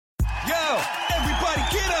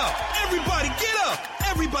Everybody get up!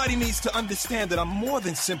 Everybody needs to understand that I'm more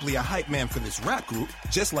than simply a hype man for this rap group,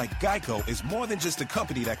 just like Geico is more than just a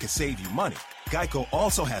company that can save you money. Geico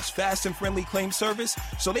also has fast and friendly claim service,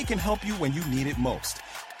 so they can help you when you need it most.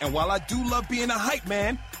 And while I do love being a hype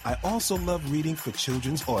man, I also love reading for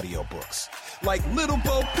children's audiobooks. Like Little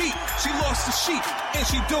Bo Peep, she lost the sheep, and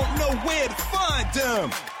she don't know where to find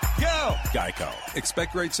them. Yo! Geico.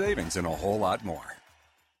 Expect great savings and a whole lot more.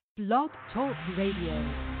 Blog Talk Radio.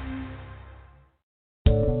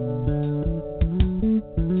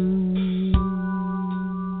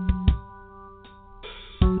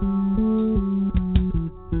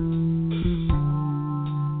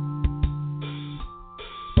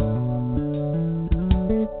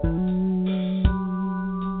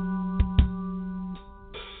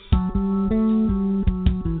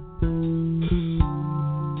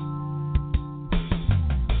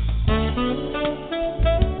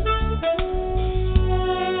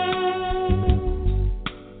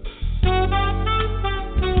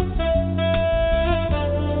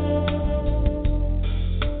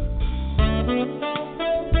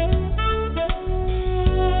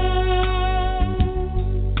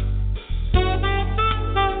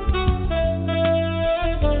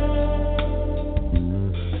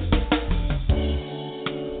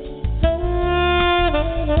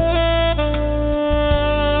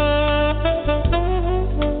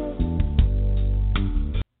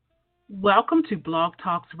 Welcome to Blog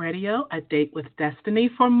Talks Radio, A Date with Destiny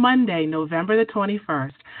for Monday, November the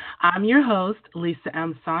 21st. I'm your host, Lisa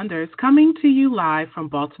M. Saunders, coming to you live from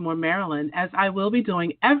Baltimore, Maryland, as I will be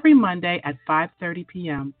doing every Monday at 5:30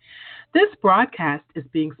 p.m. This broadcast is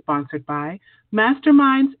being sponsored by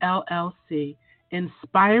Masterminds, LLC,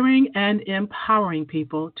 inspiring and empowering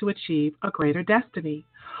people to achieve a greater destiny.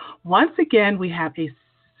 Once again, we have a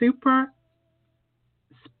super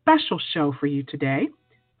special show for you today.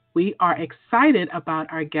 We are excited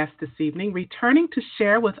about our guest this evening. Returning to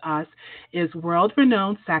share with us is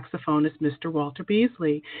world-renowned saxophonist Mr. Walter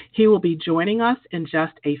Beasley. He will be joining us in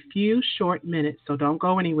just a few short minutes, so don't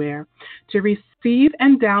go anywhere. To receive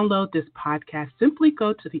and download this podcast, simply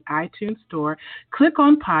go to the iTunes Store, click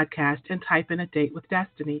on Podcast, and type in A Date with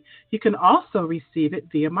Destiny. You can also receive it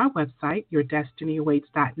via my website,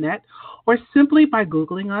 yourdestinyawaits.net, or simply by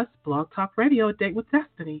Googling us, Blog Talk Radio, A Date with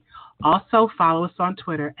Destiny. Also, follow us on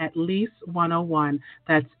Twitter at Lise101.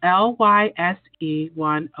 That's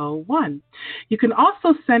LYSE101. You can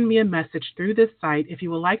also send me a message through this site if you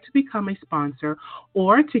would like to become a sponsor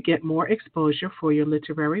or to get more exposure for your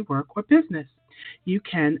literary work or business. You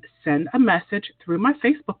can send a message through my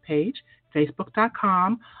Facebook page,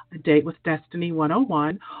 facebook.com, A Date with Destiny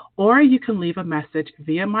 101, or you can leave a message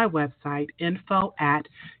via my website,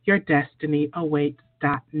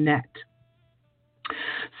 info@yourdestinyawaits.net.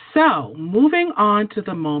 So, moving on to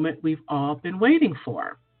the moment we've all been waiting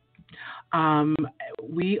for.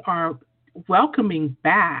 We are welcoming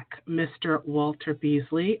back Mr. Walter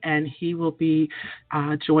Beasley, and he will be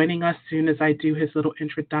joining us soon as I do his little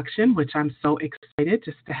introduction, which I'm so excited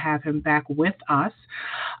just to have him back with us.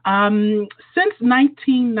 Since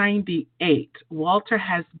 1998, Walter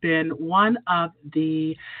has been one of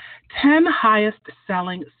the 10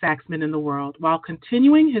 highest-selling saxmen in the world, while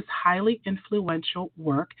continuing his highly influential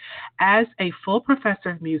work as a full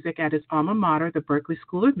professor of music at his alma mater, the Berklee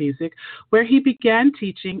School of Music, where he began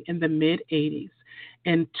teaching in the mid-'80s.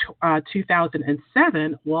 In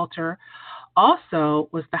 2007, Walter also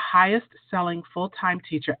was the highest-selling full-time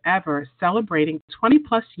teacher ever, celebrating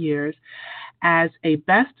 20-plus years as a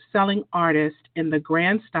best-selling artist in the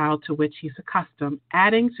grand style to which he's accustomed,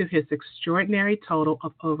 adding to his extraordinary total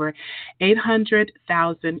of over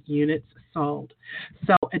 800,000 units sold.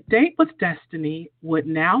 So A Date with Destiny would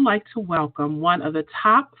now like to welcome one of the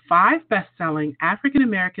top 5 best-selling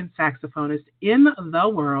African-American saxophonists in the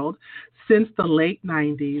world since the late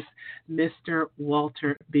 90s, Mr.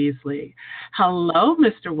 Walter Beasley. Hello,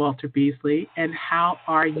 Mr. Walter Beasley, and how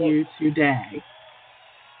are you today?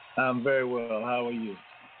 I'm very well. How are you?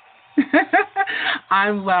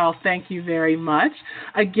 I'm well. Thank you very much.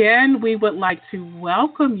 Again, we would like to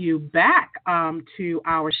welcome you back to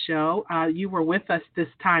our show. You were with us this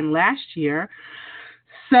time last year.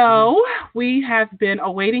 So we have been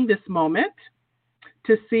awaiting this moment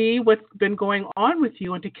to see what's been going on with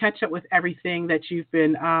you and to catch up with everything that you've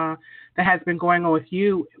been that has been going on with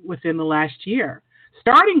you within the last year,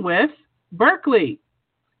 starting with Berklee.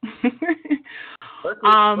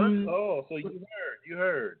 Oh, so you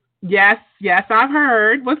heard. Yes, I've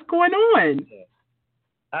heard. What's going on?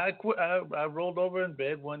 I rolled over in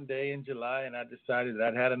bed one day in July, and I decided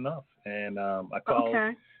I'd had enough. And I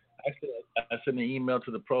actually, I sent an email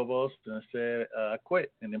to the provost and I said I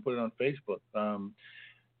quit, and then put it on Facebook. I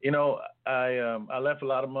left a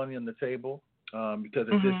lot of money on the table because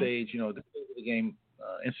at this age, the game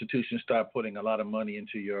institutions start putting a lot of money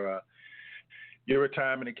into your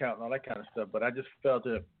retirement account and all that kind of stuff. But I just felt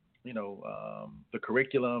that the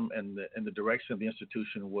curriculum and the direction of the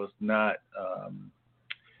institution was not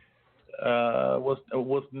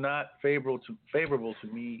favorable to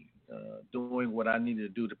me doing what I needed to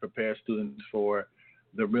do to prepare students for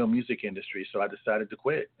the real music industry. So I decided to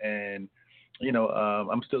quit, and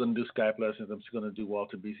I'm still going to do Skype lessons. I'm still going to do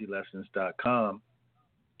WalterBeasleyLessons.com.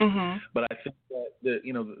 But I think that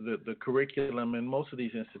the curriculum in most of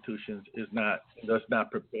these institutions does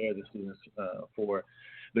not prepare the students for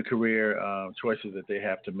the career choices that they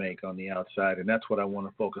have to make on the outside, and that's what I want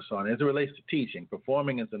to focus on as it relates to teaching.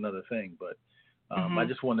 Performing is another thing, but I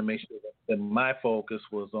just wanted to make sure that my focus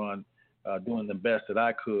was on doing the best that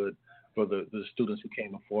I could for the students who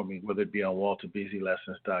came before me, whether it be on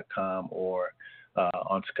WalterBeasleyLessons.com or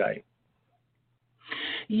on Skype.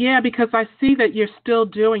 Yeah, because I see that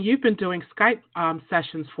you've been doing Skype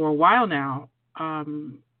sessions for a while now. I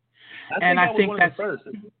think one of the first.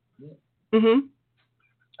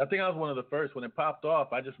 I think I was one of the first. When it popped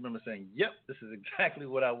off, I just remember saying, yep, this is exactly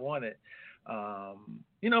what I wanted.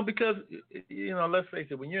 Because, let's face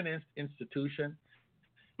it, when you're in an institution,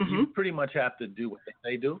 you pretty much have to do what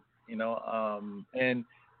they do, and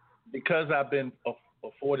because I've been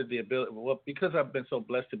afforded the ability, because I've been so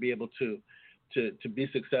blessed to be able to be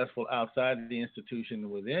successful outside of the institution and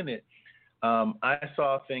within it, I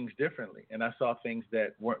saw things differently, and I saw things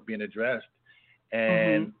that weren't being addressed,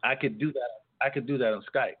 and I could do that. I could do that on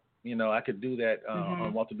Skype. I could do that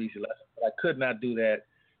on Walter Beasley Lessons, but I could not do that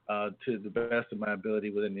to the best of my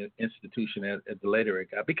ability within the institution at the later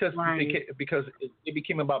it got, because it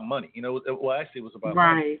became about money. Well, actually, it was about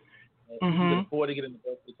money. You could afford to get in the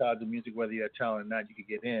Berklee College of Music, whether you had talent or not. You could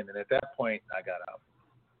get in, and at that point, I got out.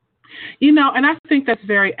 And I think that's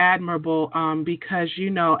very admirable because,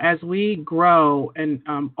 as we grow and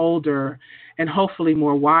older and hopefully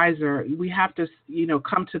more wiser, we have to,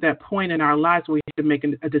 come to that point in our lives where we have to make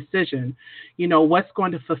a decision, what's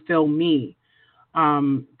going to fulfill me,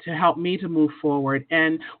 to help me to move forward.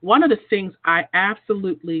 And one of the things I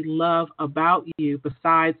absolutely love about you,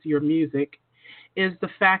 besides your music, is the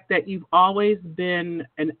fact that you've always been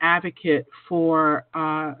an advocate for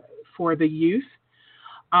the youth.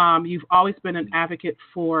 You've always been an advocate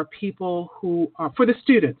for people for the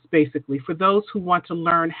students, basically, for those who want to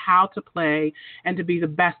learn how to play and to be the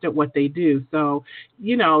best at what they do. So,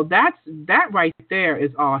 that right there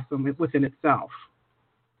is awesome within itself.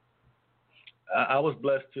 I was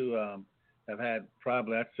blessed to have had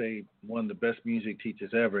probably, I'd say, one of the best music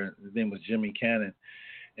teachers ever. His name was Jimmy Cannon.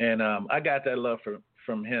 And I got that love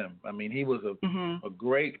from him. I mean, he was a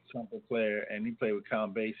great trumpet player, and he played with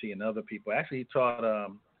Count Basie and other people. Actually, he taught a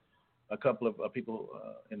couple of people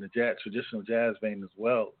in the traditional jazz vein as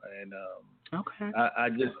well. And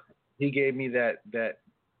he gave me that.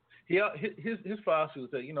 His philosophy was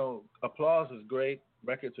that applause is great,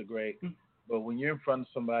 records are great, but when you're in front of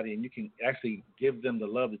somebody and you can actually give them the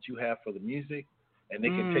love that you have for the music, and they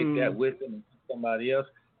can take that with them and teach somebody else,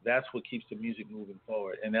 that's what keeps the music moving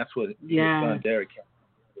forward, and that's what your son Derek can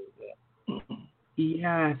do.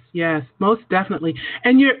 Yes, most definitely.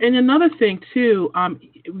 And another thing too,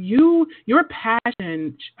 your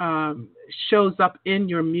passion shows up in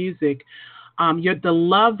your music. The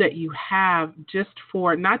love that you have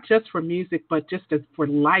not just for music, but just for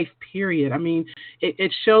life, period. I mean,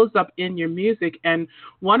 it shows up in your music. And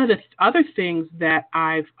one of the other things that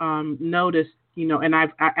I've noticed, and I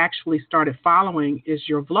actually started following, is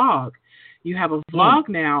your vlog. You have a vlog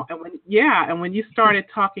now, and when you started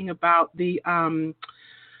talking about the audience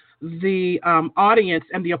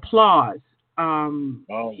and the applause, Walter,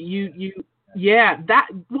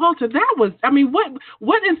 that was, I mean,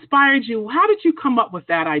 what inspired you? How did you come up with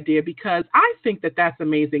that idea? Because I think that's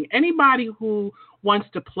amazing. Anybody who wants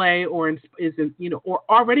to play or is, or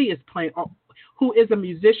already is playing, or who is a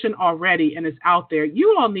musician already and is out there,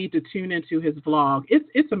 you all need to tune into his vlog.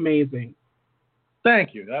 It's amazing.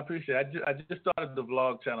 Thank you. I appreciate it. I just started the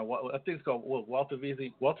vlog channel. I think it's called Walter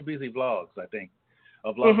Beasley Vlogs, I think,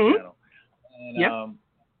 a vlog channel.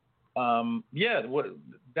 And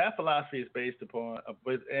that philosophy is based upon,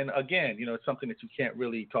 and again, it's something that you can't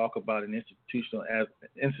really talk about in institution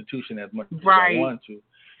as much as I want to,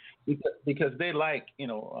 because they like,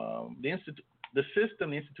 the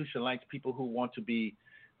system, the institution likes people who want to be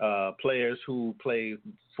players who play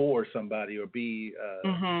for somebody or be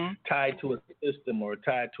tied to a system or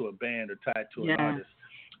tied to a band or tied to an artist.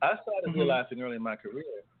 I started realizing early in my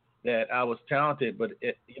career that I was talented, but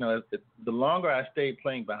the longer I stayed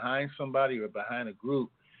playing behind somebody or behind a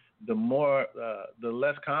group, the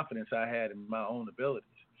less confidence I had in my own abilities.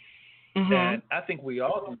 Mm-hmm. And I think we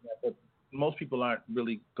all do that, but most people aren't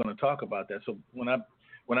really going to talk about that. So when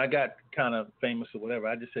I got kind of famous or whatever,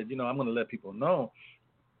 I just said, I'm going to let people know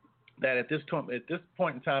that at this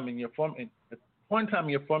point in time in your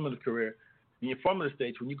formative career, in your formative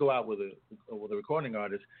stage, when you go out with a recording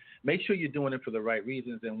artist, make sure you're doing it for the right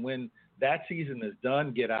reasons. And when that season is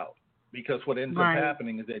done, get out. Because what ends up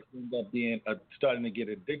happening is that you end up being starting to get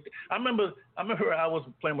addicted. I remember I was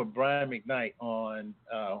playing with Brian McKnight on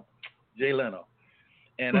Jay Leno.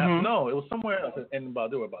 And it was somewhere else, and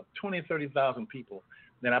there were about 20,000, 30,000 people.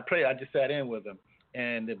 Then I just sat in with them,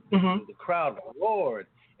 and the crowd roared.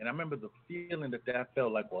 And I remember the feeling that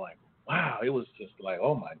felt like, wow, it was just like,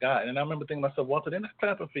 oh my God. And I remember thinking to myself, Walter, they're not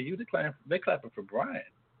clapping for you, they're clapping for Brian.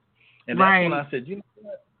 And that's when I said, you know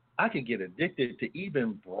what? I could get addicted to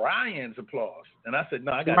even Brian's applause. And I said,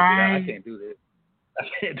 no, I got to get out. I can't do this. I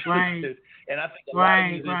can't do this. And I think a lot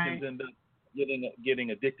of musicians end up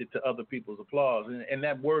getting addicted to other people's applause. And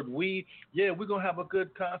that word we're going to have a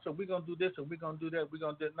good concert. We're going to do this and we're going to do that. We're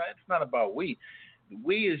going to do it. No, it's not about we.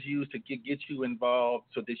 We is used to get you involved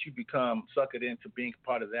so that you become suckered into being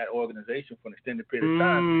part of that organization for an extended period of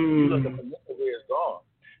time. You look up and your career is gone.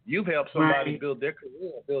 You've helped somebody build their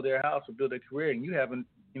career, build their house, or build their career, and you haven't,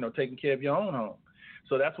 taken care of your own home.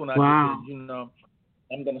 So that's when I just said,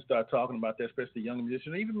 I'm going to start talking about that, especially young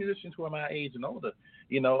musicians, even musicians who are my age and older.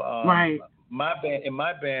 My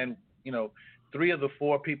band, 3 of the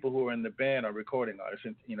 4 people who are in the band are recording artists,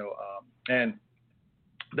 and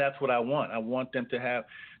that's what I want. I want them to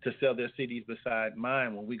sell their CDs beside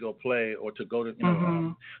mine when we go play, or to go to,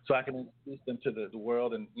 so I can introduce them to the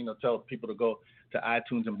world and, tell people to go to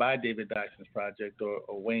iTunes and buy David Dyson's project or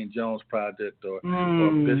Wayne Jones' project or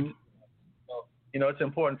Beasley. It's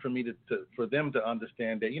important for me for them to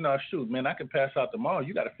understand that, shoot, man, I can pass out tomorrow.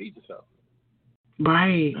 You got to feed yourself.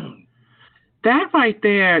 Right. That right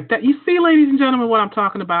there, that you see, ladies and gentlemen, what I'm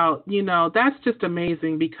talking about, that's just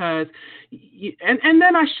amazing because, and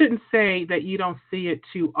then I shouldn't say that you don't see it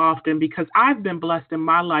too often, because I've been blessed in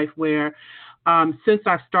my life where since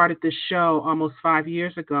I've started this show almost 5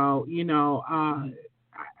 years ago,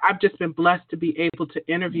 I've just been blessed to be able to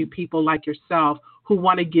interview people like yourself who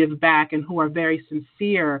want to give back and who are very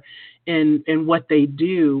sincere in what they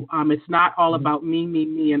do. It's not all about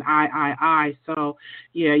me, and I. So,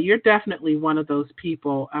 yeah, you're definitely one of those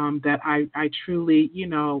people that I truly,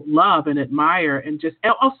 love and admire. And just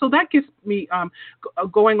also that gets me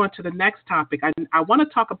going on to the next topic. I want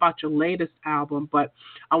to talk about your latest album, but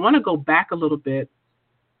I want to go back a little bit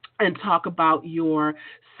and talk about your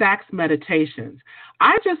sax meditations.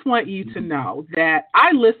 I just want you to know that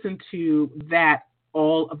I listen to that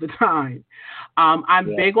all of the time.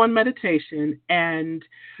 I'm big on meditation, and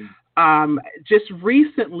just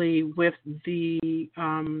recently with the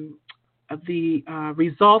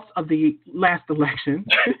results of the last election,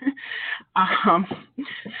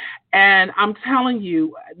 and I'm telling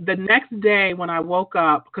you, the next day when I woke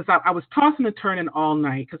up, because I was tossing and turning all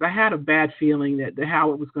night because I had a bad feeling that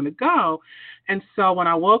how it was going to go, and so when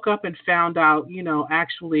I woke up and found out,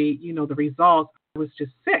 actually, the results, I was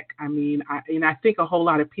just sick. I mean, I think a whole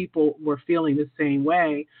lot of people were feeling the same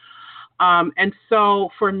way. And so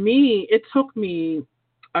for me, it took me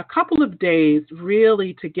a couple of days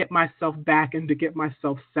really to get myself back and to get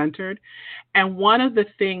myself centered. And one of the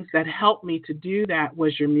things that helped me to do that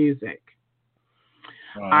was your music.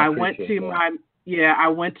 I went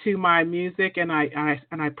to my music and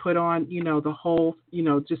I put on, the whole,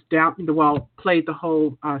 just down, played the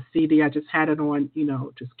whole CD. I just had it on,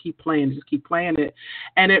 just keep playing it.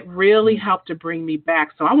 And it really helped to bring me back.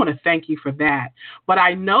 So I want to thank you for that. But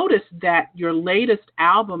I noticed that your latest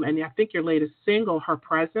album, and I think your latest single, Her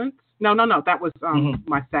Presence. No, that was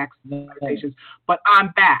my sax meditations. But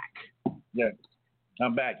I'm back. Yeah,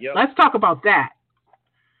 I'm back. Yep. Let's talk about that.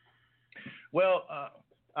 Well,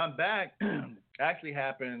 I'm back. Actually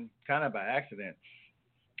happened kind of by accident.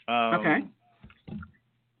 Okay.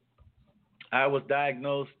 I was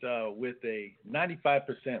diagnosed with a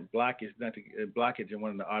 95% blockage in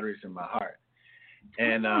one of the arteries in my heart,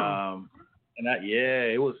 and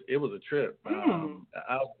it was a trip.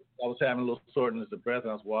 I was having a little shortness of breath,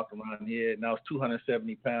 and I was walking around here, and I was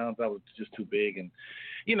 270 pounds. I was just too big, and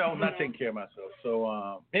not taking care of myself.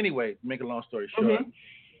 So anyway, make a long story short.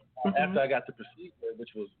 After I got the procedure, which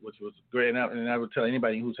was great, and I would tell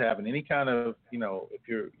anybody who's having any kind of, if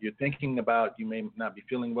you're thinking about, you may not be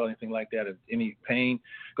feeling well, anything like that, or any pain,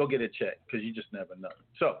 go get it checked, because you just never know.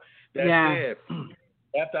 So that said,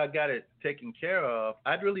 after I got it taken care of,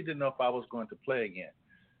 I really didn't know if I was going to play again.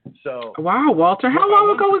 So wow, Walter, how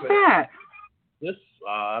long ago was that? This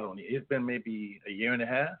I don't know. It's been maybe a year and a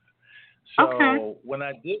half. So okay. when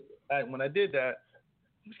I did that,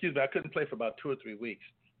 excuse me, I couldn't play for about 2 or 3 weeks.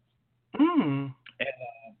 Mm. And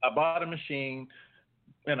I bought a machine,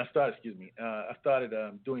 and I started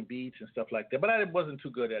doing beats and stuff like that. But I wasn't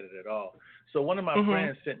too good at it at all. So one of my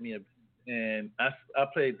friends sent me and I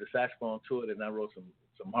played the saxophone to it, and I wrote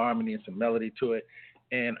some harmony and some melody to it.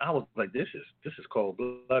 And I was like, this is cold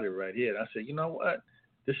blooded right here. And I said, you know what?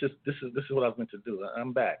 This is what I was meant to do.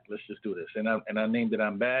 I'm back. Let's just do this. And I named it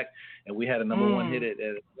I'm Back. And we had a number one hit at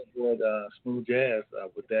Smooth Jazz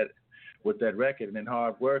with that record. And then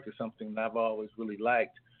Hard Work is something that I've always really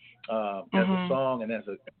liked as a song and as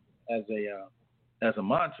a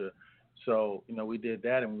mantra. So, we did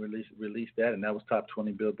that, and we released that, and that was top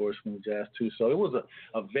 20 Billboard Smooth Jazz too. So it was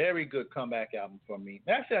a very good comeback album for me.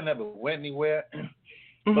 Actually, I never went anywhere,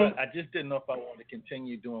 but I just didn't know if I wanted to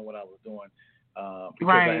continue doing what I was doing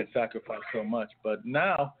because I had sacrificed so much. But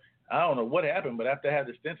now, I don't know what happened, but after I had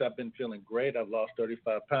the stents, I've been feeling great. I've lost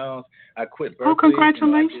 35 pounds. I quit Berkeley. Oh,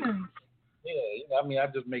 congratulations.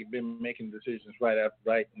 I've just been making decisions right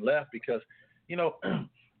and left because,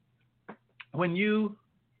 when you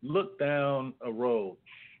look down a road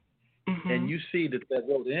and you see that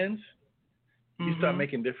road ends, you start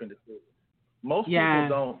making different decisions. Most people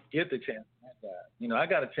don't get the chance like that. I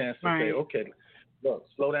got a chance to say, okay, look,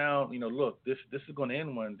 slow down. Look, this is going to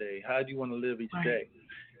end one day. How do you want to live each day?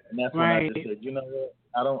 And that's when I just said, you know what?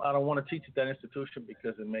 I don't want to teach at that institution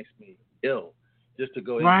because it makes me ill. Just to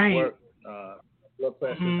go into work, blood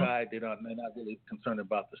pressure's high. They're not really concerned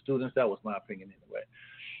about the students. That was my opinion anyway.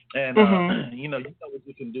 And you know what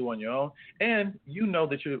you can do on your own, and you know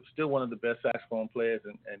that you're still one of the best saxophone players,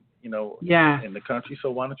 and in the country.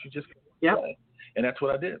 So why don't you just play? And that's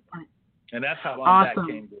what I did, and that's how I'm Back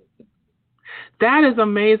came to. That is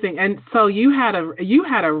amazing. And so you had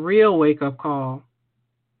a real wake up call.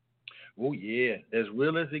 Oh yeah, as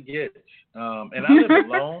real as it gets. And I live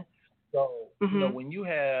alone, so when you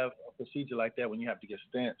have a procedure like that, when you have to get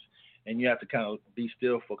stents, and you have to kind of be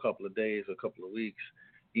still for a couple of days or a couple of weeks.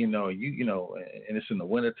 And it's in the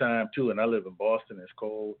wintertime too, and I live in Boston, it's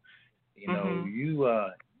cold. You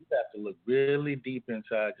have to look really deep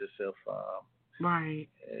inside yourself.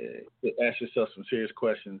 To ask yourself some serious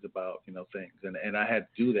questions about, things. And I had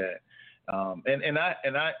to do that.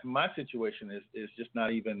 My situation is just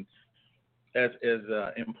not even as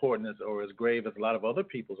important as or as grave as a lot of other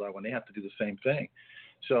people's are when they have to do the same thing.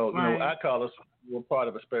 So, I call us, we're part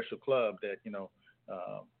of a special club that,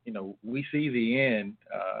 we see the end,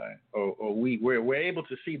 or we're able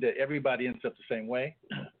to see that everybody ends up the same way,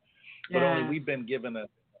 but only we've been given a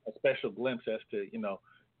special glimpse as to,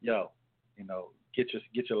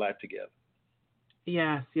 get your life together.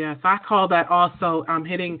 Yes. I call that also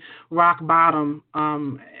hitting rock bottom.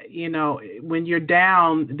 When you're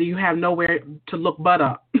down, you have nowhere to look but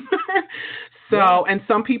up. And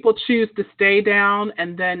some people choose to stay down,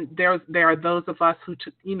 and then there are those of us who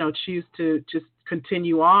choose to just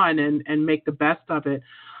continue on and make the best of it.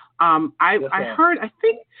 I heard, I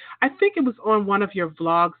think it was on one of your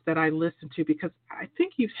vlogs that I listened to, because I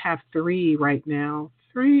think you have 3 right now.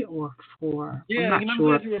 3 or 4. Yeah, I'm not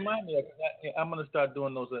sure. Glad you remind me. I'm going to start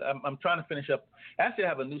doing those. I'm trying to finish up. Actually, I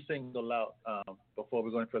have a new single out before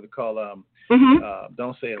we go any further called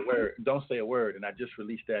Don't Say a Word, and I just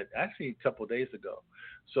released that actually a couple of days ago.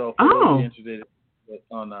 So for those interested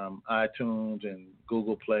on iTunes and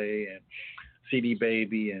Google Play and CD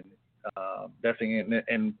Baby and that thing,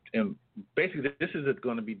 and basically this is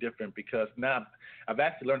going to be different because now I've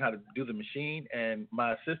actually learned how to do the machine, and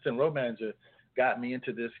my assistant road manager got me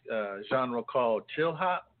into this genre called chill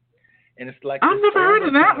hop, and it's like I've never heard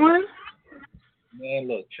of that one. Man,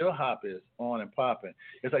 look, chill hop is on and popping.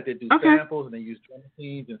 It's like they do samples and they use drum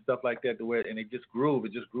machines and stuff like that and they just groove.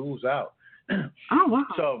 It just grooves out. Oh wow!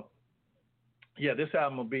 So yeah, this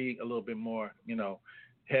album will be a little bit more,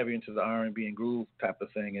 heavy into the R&B and groove type of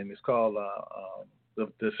thing, and it's called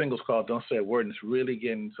the single's called Don't Say a Word, and it's really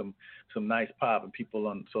getting some nice pop, and people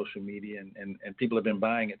on social media and people have been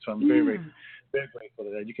buying it. So I'm very, very, very grateful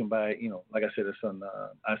for that. You can buy, like I said, it's on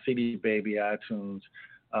CD Baby, iTunes,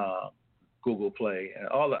 Google Play, and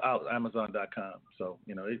all out Amazon.com. So,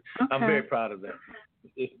 I'm very proud of that.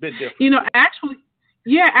 It's a bit different.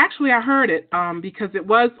 Actually, I heard it because it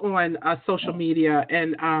was on social media,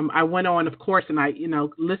 and I went on, of course, and I,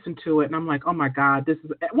 listened to it, and I'm like, oh my God,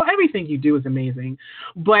 everything you do is amazing.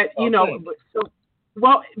 But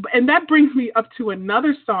Well, and that brings me up to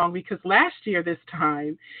another song because last year this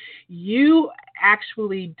time, you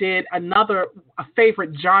actually did a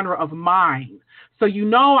favorite genre of mine. So you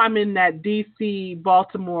know I'm in that D.C.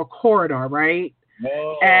 Baltimore corridor, right?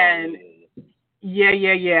 Oh. And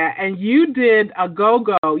yeah. And you did a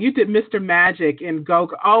go-go. You did Mr. Magic in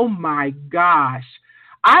go-go. Oh my gosh.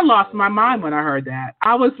 I lost my mind when I heard that.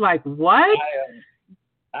 I was like, what?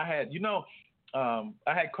 I had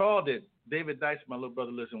called it. David Dice, my little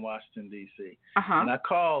brother, lives in Washington, D.C. And I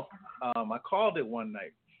called it one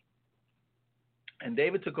night. And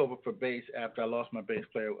David took over for bass after I lost my bass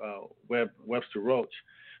player, Webster Roach,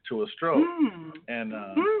 to a stroke. And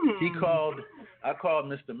I called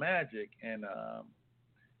Mr. Magic, and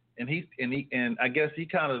I guess he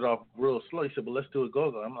counted it off real slow. He said, "Well, let's do a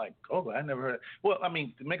go-go." I'm like, "Go-go? I never heard." Well, I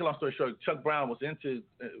mean, to make a long story short, Chuck Brown was into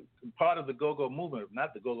part of the go-go movement.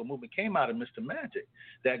 Not the go-go movement came out of Mr. Magic,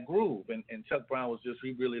 that groove, and Chuck Brown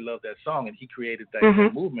he really loved that song, and he created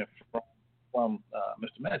that movement from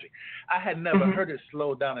Mr. Magic. I had never heard it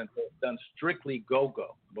slowed down and done strictly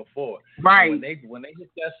go-go before. Right. When they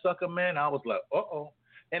hit that sucker, man, I was like, uh-oh.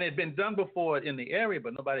 And it had been done before in the area,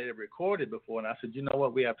 but nobody had recorded before. And I said, you know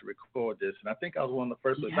what, we have to record this. And I think I was one of the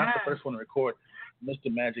first, not the first one to record Mr.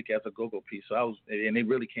 Magic as a go-go piece. So and it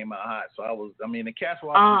really came out hot. So the cats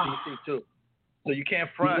were also DC too. So you can't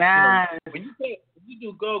front. Yes. When you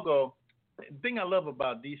do go-go, the thing I love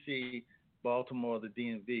about DC, Baltimore, the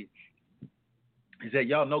DMV, is that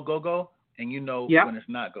y'all know go-go and you know when it's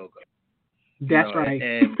not go-go. That's right.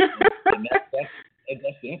 And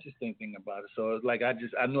that's the interesting thing about it. So it's like I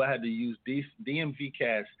knew I had to use DMV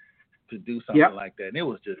cats to do something like that. And it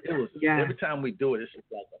was every time we do it, it's just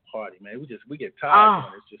like a party, man. We get tired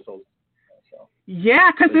of it. It's just so.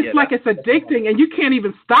 Yeah, because it's addicting and you can't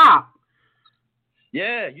even stop.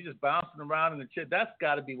 Yeah, you just bouncing around in the chair. That's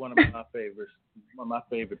got to be one of my favorites. One of my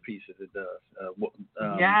favorite pieces. It does.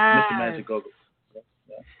 Mr. Magic Go-Go.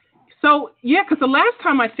 Yeah. So, because the last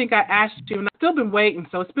time I think I asked you, and I've still been waiting,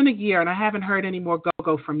 so it's been a year, and I haven't heard any more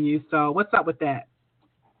go-go from you. So what's up with that?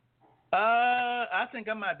 I think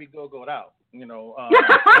I might be go-goed out. You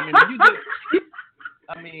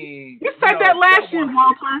said that last year,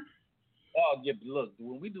 Walter. Oh, yeah, look,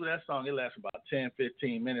 when we do that song, it lasts about 10,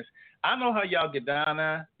 15 minutes. I know how y'all get down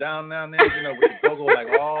there, with the go-go like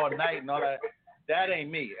all night and all that. That ain't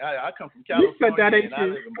me. I come from California, and I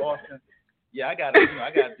live in Boston. Yeah, I got to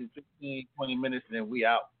do 15, 20 minutes, and then we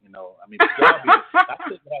out. I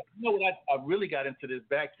really got into this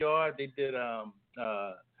backyard. They did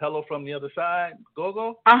 "Hello from the Other Side"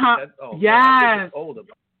 go-go. Yes. Man, older.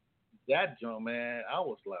 That joint, man, I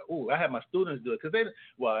was like, ooh. I had my students do it because I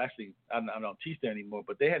don't teach there anymore,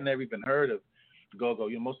 but they had never even heard of go-go.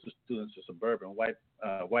 Most of the students are suburban white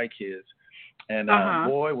kids. And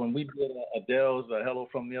boy, when we did Adele's "Hello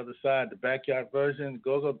from the Other Side," the backyard version,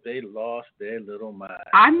 go-go, they lost their little mind.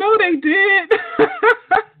 I know they did.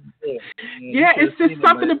 It's just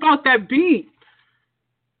something about that beat.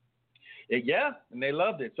 Yeah, and they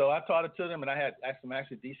loved it. So I taught it to them, and I had some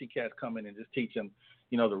DC cats come in and just teach them,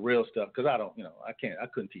 the real stuff. Because I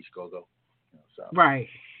couldn't teach go-go. So. Right.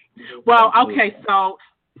 Well, okay,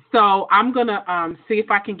 so I'm gonna see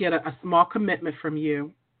if I can get a small commitment from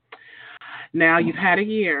you. Now you've had a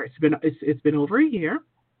year. It's been over a year,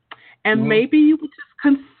 and maybe you would just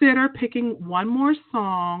consider picking one more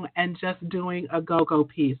song and just doing a go-go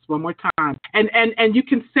piece one more time. And you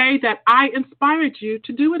can say that I inspired you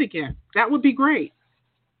to do it again. That would be great.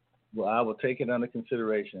 Well, I will take it under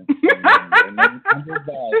consideration, and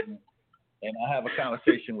I have a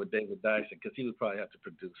conversation with David Dyson because he would probably have to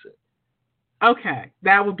produce it. Okay,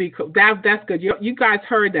 that would be cool. That's good. You guys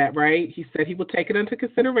heard that, right? He said he will take it into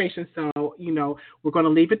consideration. So, we're going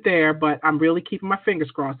to leave it there, but I'm really keeping my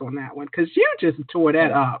fingers crossed on that one because you just tore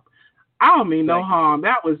that up. I don't mean no harm.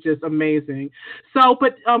 That was just amazing. So,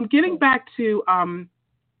 but getting back to one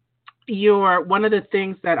of the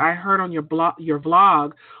things that I heard on your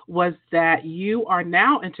vlog was that you are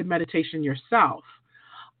now into meditation yourself.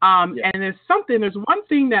 And there's one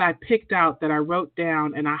thing that I picked out that I wrote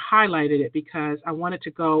down and I highlighted it because I wanted to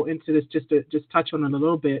go into this just touch on it a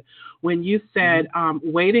little bit. When you said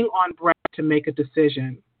waiting on breath to make a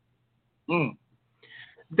decision,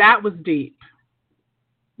 that was deep.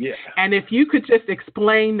 Yeah. And if you could just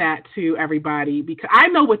explain that to everybody, because I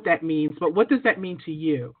know what that means, but what does that mean to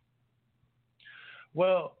you?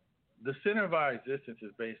 Well, the center of our existence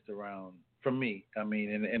is based around, for me, and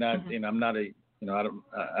I'm not a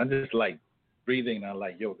I just like breathing and I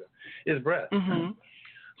like yoga. It's breath. So,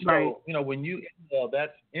 right. When you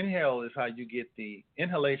inhale is how you get the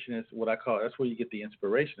inhalation is what I call, that's where you get the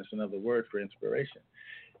inspiration. It's another word for inspiration.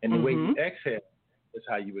 And the way you exhale is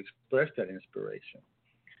how you express that inspiration.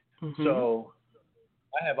 Mm-hmm. So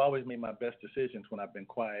I have always made my best decisions when I've been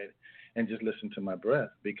quiet and just listened to my breath,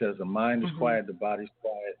 because the mind is quiet, the body's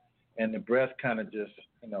quiet, and the breath kind of just,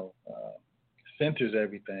 centers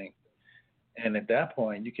everything. And at that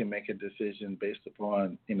point, you can make a decision based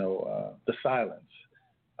upon, the silence.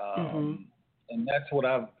 And that's what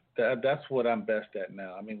I'm best at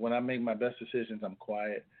now. I mean, when I make my best decisions, I'm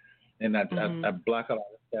quiet, and I block out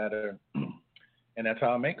all the chatter, and that's how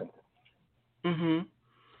I make them. Mm-hmm.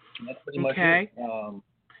 And that's pretty much it.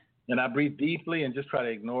 And I breathe deeply and just try to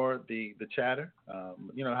ignore the chatter.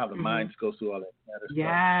 You know how the mind goes through all that chatter stuff.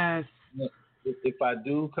 Yes. If I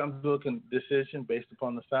do come to a decision based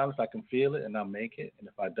upon the silence, I can feel it and I'll make it. And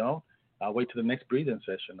if I don't, I'll wait to the next breathing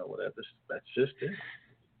session or whatever. That's just it.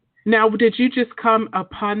 Now, did you just come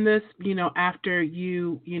upon this, after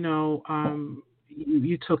you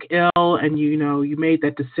took ill and you made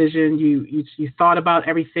that decision, you thought about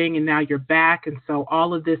everything, and now you're back, and so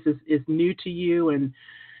all of this is new to you, and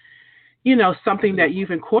something that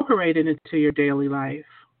you've incorporated into your daily life?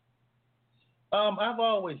 I've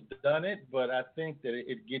always done it, but I think that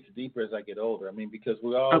it gets deeper as I get older. I mean, because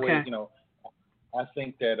we always, I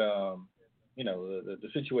think that, the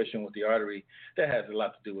situation with the artery, that has a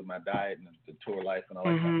lot to do with my diet and the tour life and all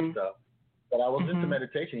that kind of stuff. But I was into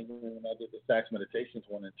meditation even when I did the Sachs Meditations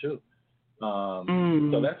 1 and 2.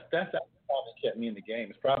 So that's probably kept me in the game.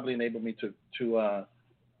 It's probably enabled me to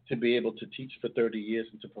be able to teach for 30 years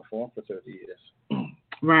and to perform for 30 years.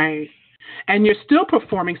 Right. And you're still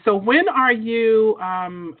performing. So when are you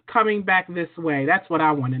coming back this way? That's what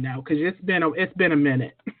I want to know, because it's been a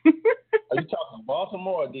minute. Are you talking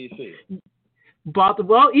Baltimore or D.C.?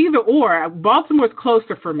 Well, either or. Baltimore's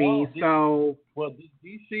closer for me, so. Well,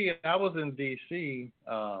 D.C., I was in D.C.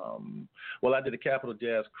 I did a Capitol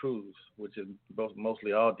Jazz Cruise, which is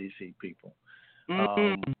mostly all D.C. people.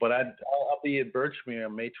 But I'll be at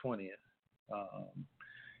Birchmere May 20th.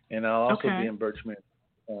 And I'll also be in Birchmere.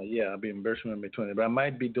 I'll be in Birchmere May 20th. But I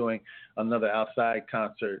might be doing another outside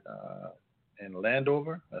concert in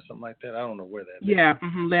Landover or something like that. I don't know where that is. Yeah,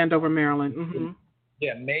 Landover, Maryland. Mm-hmm.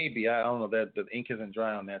 Yeah, maybe. I don't know. That the ink isn't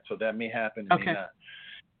dry on that, so that may happen, may not.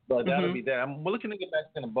 But that'll be that. I'm looking to get back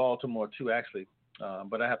into Baltimore too, actually,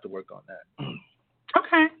 but I have to work on that.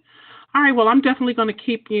 Okay. All right. Well, I'm definitely going to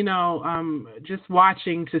keep, just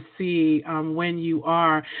watching to see when you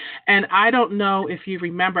are. And I don't know if you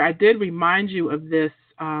remember, I did remind you of this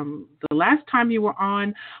the last time you were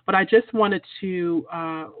on, but I just wanted to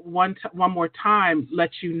one more time let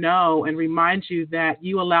you know and remind you that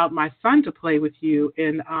you allowed my son to play with you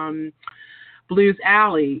in Blues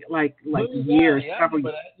Alley, like Blues years, Alley, several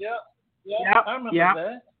years. Yep, I remember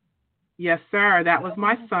that. Yes, sir. That was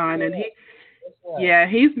my son, and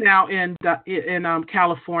he's now in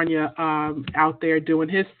California, out there doing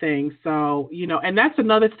his thing. So, and that's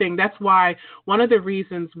another thing. That's why one of the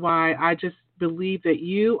reasons why I just believe that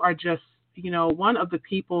you are just, one of the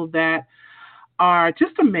people that are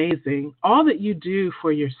just amazing. All that you do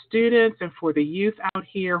for your students and for the youth out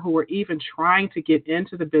here who are even trying to get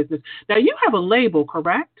into the business. Now, you have a label,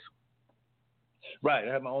 correct? Right.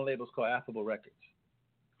 I have my own label. It's called Affable Records.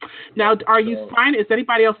 Now, are you signed? Is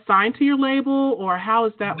anybody else signed to your label, or how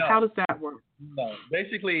is that? No. How does that work? No.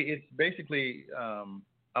 Basically,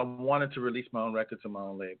 I wanted to release my own records on my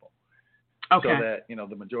own label. Okay. So that,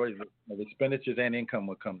 the majority of the expenditures and income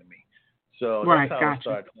would come to me. So right, that's how it gotcha.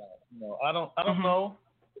 starts. I don't know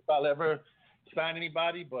if I'll ever sign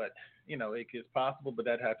anybody, but it is possible. But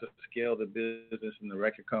that has to scale the business and the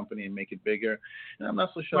record company and make it bigger. And I'm not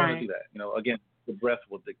so sure how to do that. Again, the breath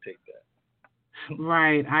will dictate that.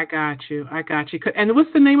 Right, I got you. And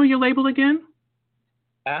what's the name of your label again?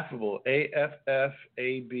 Affable,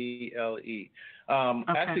 AFFABLE.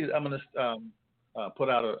 Actually, I'm gonna put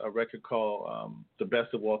out a record called "The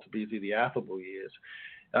Best of Walter Beasley: The Affable Years."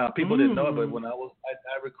 People didn't know it, but when I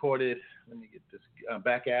recorded, let me get this,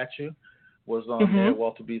 "Back at You" was on there.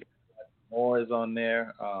 Walter Beasley More is on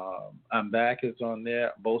there. "I'm Back" is on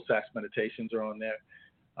there. Both Sachs Meditations are on there.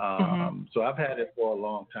 So I've had it for a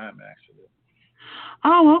long time, actually.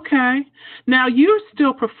 Oh, okay. Now you're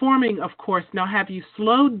still performing, of course. Now, have you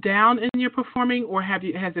slowed down in your performing, or has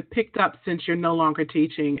it picked up since you're no longer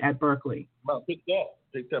teaching at Berkeley? Well, picked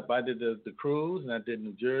up. I did the cruise, and I did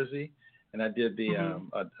New Jersey, and I did the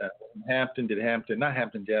Hampton. Did Hampton, not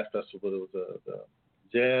Hampton Jazz Festival, but it was the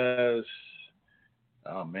Jazz.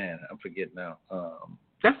 Oh man, I'm forgetting now.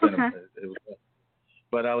 That's okay.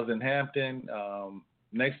 But I was in Hampton.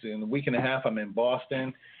 In a week and a half, I'm in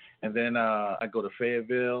Boston. And then I go to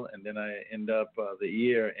Fayetteville, and then I end up the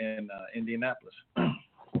year in Indianapolis.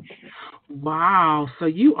 Wow. So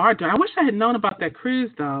you are doing. I wish I had known about that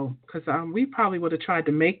cruise though, because we probably would have tried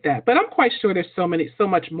to make that. But I'm quite sure there's so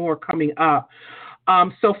much more coming up.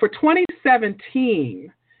 So for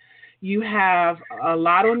 2017, you have a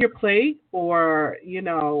lot on your plate, or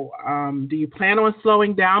do you plan on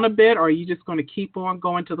slowing down a bit, or are you just going to keep on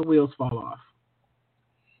going till the wheels fall off?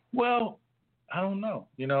 Well, I don't know.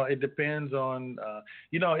 It depends on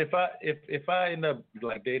if I end up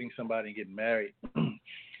like dating somebody and getting married,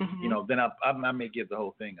 then I may give the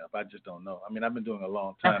whole thing up. I just don't know. I mean, I've been doing it a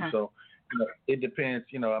long time, so it depends.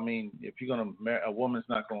 I mean, if you're gonna marry a woman's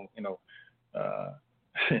not gonna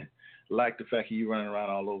like the fact that you running around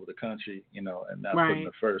all over the country, and not putting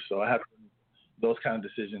her first. So I have to make those kind of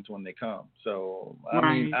decisions when they come. So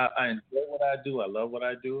I mean, I enjoy what I do. I love what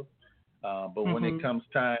I do. But when it comes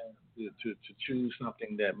time to choose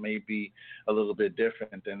something that may be a little bit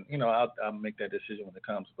different, then I'll make that decision when it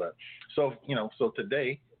comes. But so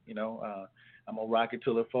today, I'm gonna rock it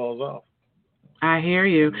till it falls off. I hear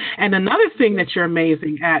you. And another thing that you're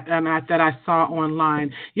amazing at, that I saw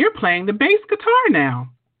online, you're playing the bass guitar now.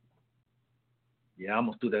 Yeah, I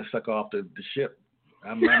almost threw that sucker off the ship.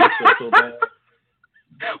 I messed up so bad.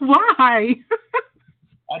 Why?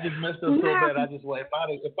 I just messed up so bad.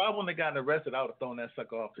 If I wouldn't have gotten arrested, I would have thrown that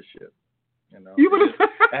sucker off the ship. You would have.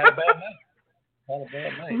 I had a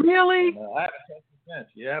bad night. Really? I haven't tested since.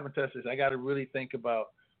 Yeah, I haven't tested. I got to really think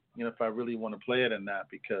about, if I really want to play it or not,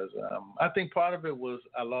 because I think part of it was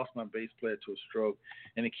I lost my bass player to a stroke,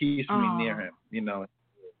 and it keeps me near him.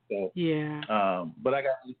 So yeah. But I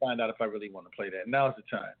got to find out if I really want to play that. Now's the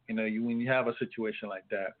time. When you have a situation like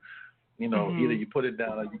that, either you put it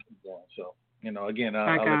down or you keep going. So. Again,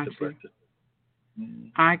 I'll let the press.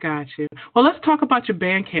 I got you. Well, let's talk about your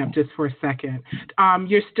band camp just for a second.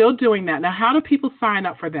 You're still doing that. Now, how do people sign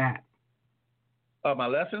up for that? My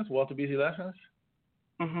lessons, Walter Beasley lessons.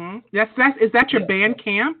 Is that your band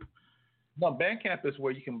camp? No, band camp is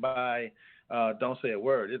where you can buy. Don't say a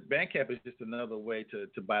word. Band camp is just another way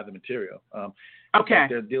to buy the material. Okay.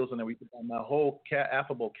 There are deals on there. We can buy my whole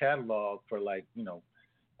Affable catalog for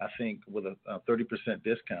I think with a 30%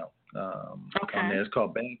 discount on there. It's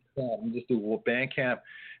called Bandcamp. You just do Bandcamp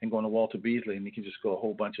and go on to Walter Beasley, and you can just go a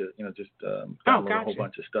whole bunch of, download a whole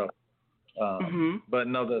bunch of stuff. But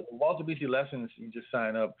no, the Walter Beasley lessons, you just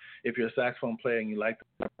sign up. If you're a saxophone player and you like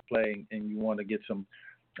to play and you want to get some,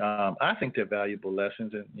 I think they're valuable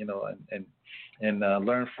lessons, and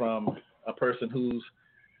learn from a person who's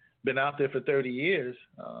been out there for 30 years.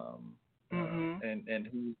 And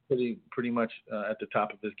who's pretty much at the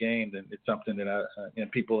top of his game, then it's something that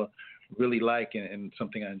people really like and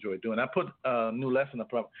something I enjoy doing. I put a new lesson up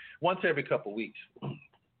once every couple of weeks.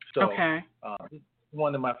 So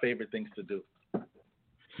one of my favorite things to do.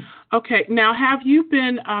 Okay. Now, have you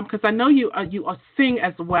been? Because I know you sing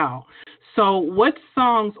as well. So, what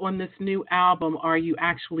songs on this new album are you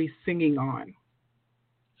actually singing on?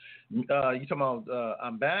 You talking about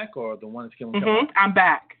I'm Back or the one that's going to come out? I'm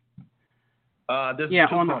Back. There's a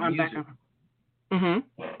tune called called Music.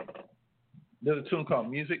 There's a tune called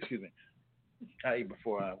Music. Excuse me. I ate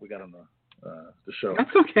before we got on the show.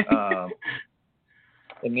 That's okay.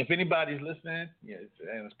 And if anybody's listening,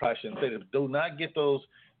 and it's probably shouldn't say this, do not get those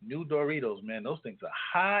new Doritos, man. Those things are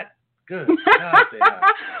hot. Good. God, they're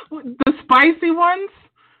hot. The spicy ones?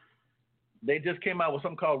 They just came out with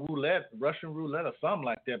something called roulette, Russian roulette or something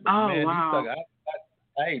like that. But man, wow.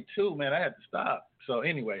 I ate two, man. I had to stop. So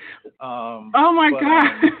anyway. Oh my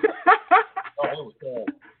God. It was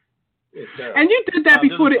terrible. And you did that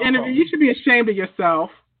before the interview. You should be ashamed of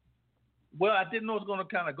yourself. Well, I didn't know it was going to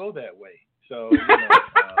kind of go that way. So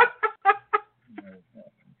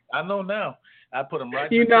I know now. I put them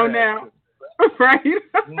right. You know now, right?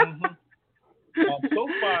 So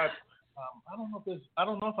far, I don't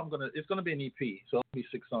know if I'm gonna. It's gonna be an EP, so it'll be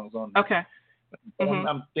 6 songs on there. Okay.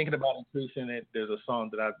 I'm thinking about increasing it. There's a song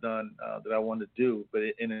that I've done that I want to do, but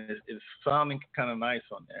it's sounding kind of nice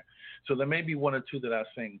on there. So there may be 1 or 2 that I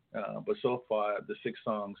sing, but so far the 6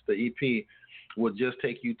 songs, the EP will just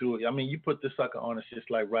take you through it. I mean, you put this sucker on, it's just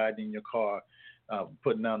like riding in your car,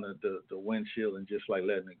 putting down the windshield and just like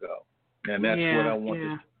letting it go. And that's what I want.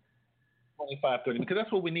 Yeah. 25, 30, because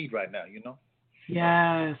that's what we need right now,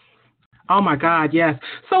 Yes. Oh my God, yes.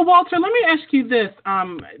 So Walter, let me ask you this.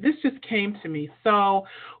 This just came to me. So,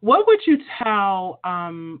 what would you tell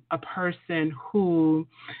a person who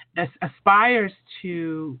aspires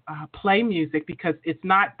to play music, because it's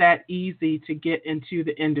not that easy to get into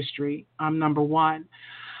the industry? Number one,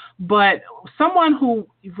 but someone who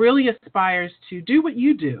really aspires to do what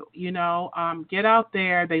you do, get out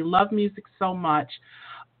there. They love music so much,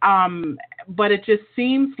 but it just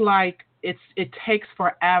seems like it takes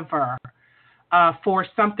forever for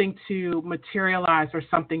something to materialize or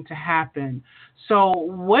something to happen. So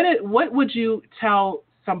what would you tell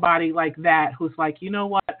somebody like that who's like, you know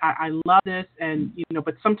what, I love this, and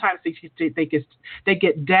but sometimes they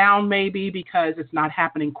get down maybe because it's not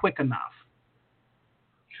happening quick enough.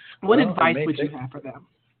 What advice would you have for them?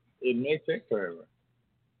 It may take forever.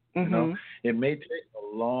 It may take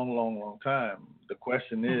a long, long, long time. The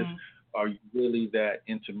question is, are you really that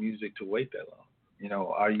into music to wait that long?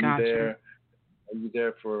 Are you there? Are you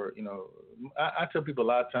there for, I tell people a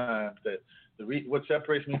lot of times that what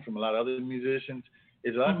separates me from a lot of other musicians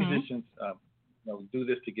is a lot of musicians do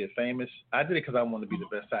this to get famous. I did it because I wanted to be the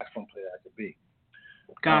best saxophone player I could be.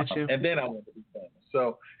 Gotcha. And then I wanted to be famous.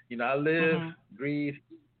 So, I live, breathe,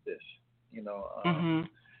 eat this.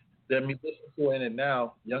 There are musicians who are in it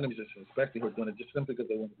now, younger musicians especially, who are doing it just simply because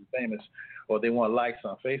they want to be famous or they want likes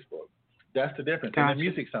on Facebook. That's the difference. Gotcha. And the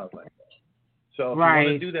music sounds like that. So if you want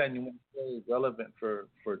to do that and you want to stay relevant for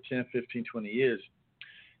 10, 15, 20 years,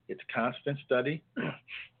 it's constant study.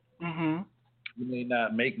 You may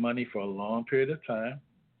not make money for a long period of time.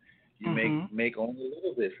 You may make only a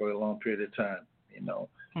little bit for a long period of time,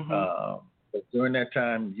 but during that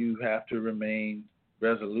time, you have to remain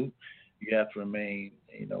resolute. You have to remain,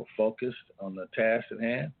 focused on the task at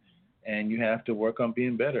hand, and you have to work on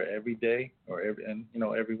being better every day or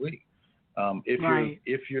every week.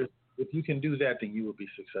 If you can do that, then you will be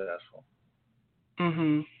successful.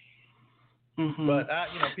 But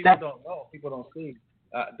people don't know. People don't see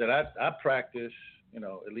that I practice,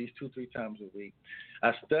 at least 2-3 times a week.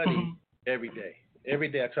 I study every day. Every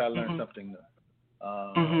day I try to learn something new,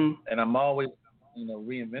 and I'm always,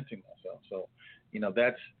 reinventing myself. So,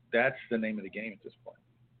 that's the name of the game at this point.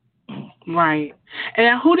 Right.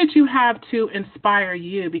 And who did you have to inspire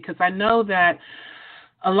you? Because I know that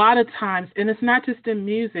a lot of times, and it's not just in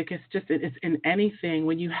music, it's in anything.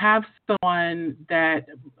 When you have someone that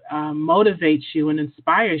motivates you and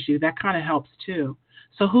inspires you, that kind of helps too.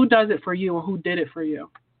 So who does it for you, or who did it for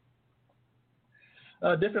you?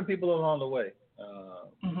 Different people along the way.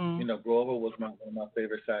 Grover was one of my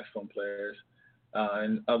favorite saxophone players.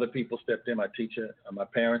 And other people stepped in. My teacher, my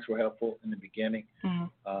parents were helpful in the beginning.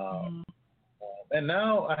 And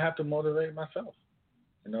now I have to motivate myself.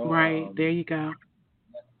 Right, there you go.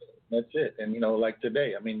 That's it. And, like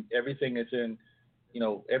today, everything is in,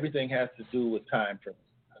 everything has to do with time for me.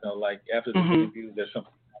 Like after this interview, there's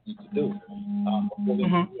something I need to do. Before the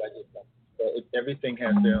interview, I just don't. So everything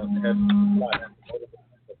has to motivate myself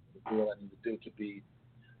to do what I need to do to be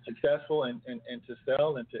successful and to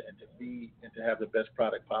sell and to have the best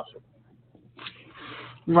product possible.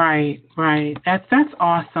 Right. That's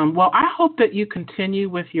awesome. Well, I hope that you continue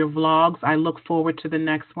with your vlogs. I look forward to the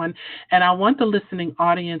next one, and I want the listening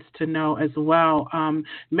audience to know as well.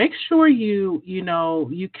 Make sure you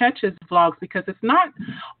catch his vlogs, because it's not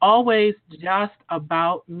always just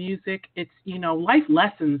about music. It's life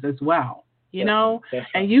lessons as well.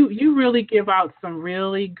 And you really give out some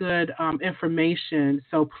really good information.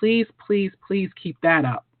 So please keep that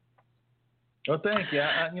up. Well, thank you.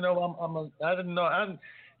 I didn't know.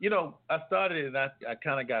 I started it and I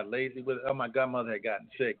kind of got lazy with it. Oh, my godmother had gotten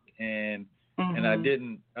sick and I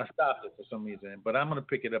stopped it for some reason. But I'm going to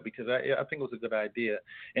pick it up because I think it was a good idea.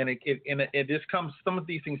 And it just comes, some of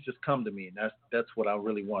these things just come to me. And that's what I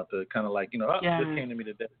really want to kind of like, this came to me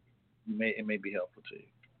today. It may be helpful to you.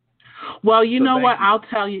 Well, you know what? I'll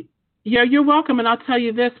tell you. Yeah, you're welcome. And I'll tell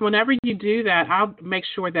you this, whenever you do that, I'll make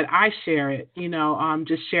sure that I share it,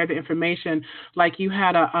 just share the information. Like you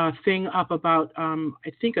had a thing up about, I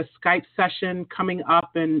think a Skype session coming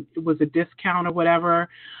up, and it was a discount or whatever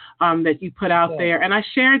that you put out there. And I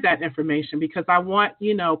shared that information because I want,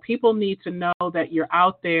 people need to know that you're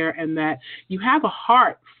out there and that you have a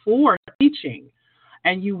heart for teaching.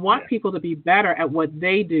 And you want people to be better at what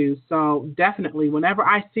they do. So definitely, whenever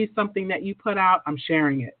I see something that you put out, I'm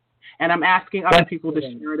sharing it. And I'm asking other people to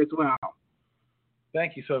share it as well.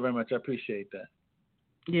 Thank you so very much. I appreciate that.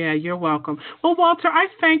 Yeah, you're welcome. Well, Walter, I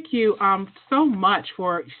thank you so much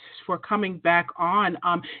for coming back on.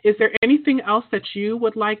 Is there anything else that you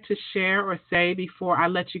would like to share or say before I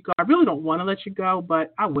let you go? I really don't want to let you go,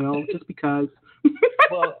 but I will just because.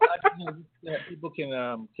 Well, people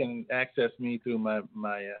can access me through my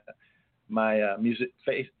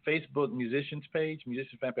Facebook musicians page,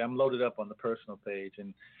 musician fan page. I'm loaded up on the personal page,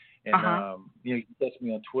 and you can catch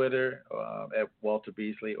me on Twitter at Walter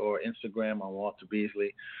Beasley or Instagram on Walter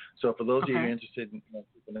Beasley. So for those of you who are interested in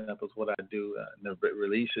keeping up with what I do, the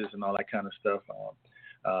releases and all that kind of stuff,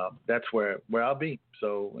 that's where I'll be.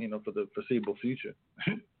 So for the foreseeable future.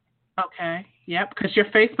 Okay. Yep. Because your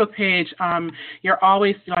Facebook page, you're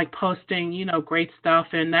always like posting, great stuff,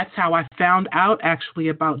 and that's how I found out actually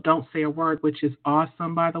about Don't Say a Word, which is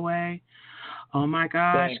awesome, by the way. Oh my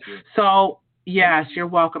gosh. Thank you. So yes, you're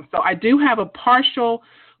welcome. So I do have a partial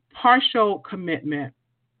commitment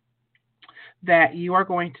that you are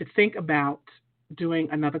going to think about doing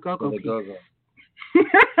another go-go piece. Go-go.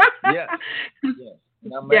 Yeah.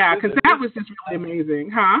 Yeah, because that was just really amazing,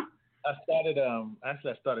 huh? I started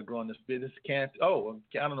growing this can. Oh,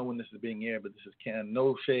 I don't know when this is being aired, but this is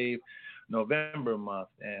No Shave November month,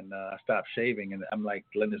 and I stopped shaving, and I'm like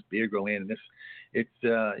letting this beard grow in. And it's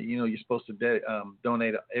you're supposed to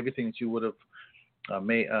donate everything that you would have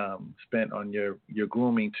spent on your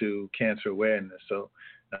grooming to cancer awareness. So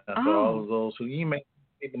for all of those who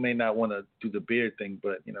people may not want to do the beard thing,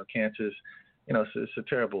 but cancer is it's a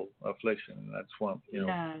terrible affliction, and I just want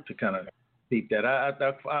to kind of keep that. I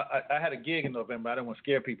had a gig in November. I didn't want to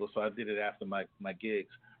scare people, so I did it after my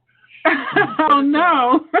gigs. Oh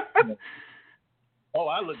no!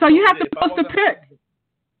 I look. So you have to post a pic.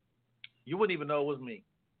 You wouldn't even know it was me.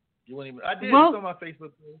 You wouldn't even. I did. Well, it's on my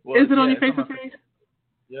Facebook page. Is it on your Facebook page?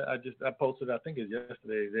 Yeah, I posted. I think it's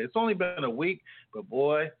yesterday. It's only been a week, but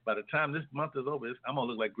boy, by the time this month is over, I'm gonna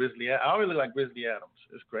look like Grizzly. I already look like Grizzly Adams.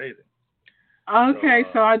 It's crazy. Okay,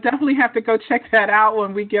 so I definitely have to go check that out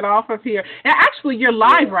when we get off of here. And actually, you're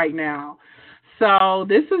live right now, so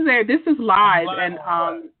this is live, and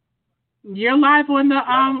you're live on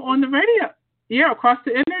the radio. Yeah, across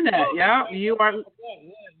the internet. Yeah, you are.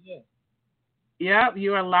 Yeah,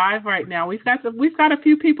 you are live right now. We've got a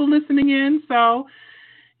few people listening in, so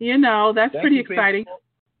that's pretty exciting.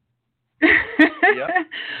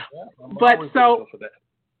 But so.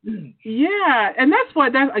 Yeah, and that's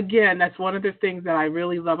one of the things that I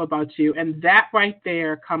really love about you, and that right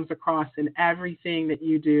there comes across in everything that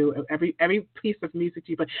you do, every piece of music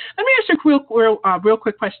you play. Let me ask you a real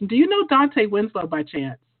quick question. Do you know Dante Winslow by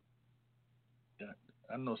chance?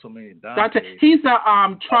 I know so many Dante. He's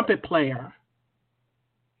a trumpet player.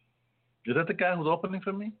 Is that the guy who's opening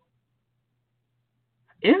for me?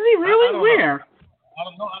 Is he really? Where? I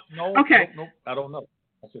don't know. No. Okay. Nope. I don't know.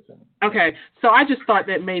 Okay, so I just thought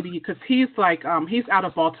that maybe because he's like he's out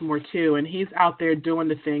of Baltimore too, and he's out there doing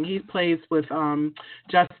the thing. He plays with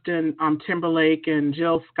Justin Timberlake and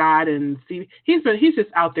Jill Scott, and he's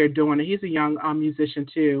just out there doing it. He's a young musician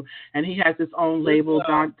too, and he has his own label,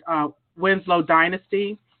 Winslow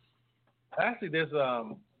Dynasty. Actually, there's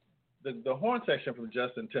the horn section from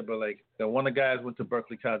Justin Timberlake. One of the guys went to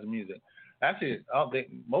Berklee College of Music. Actually,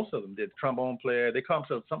 most of them did. Trombone player. They call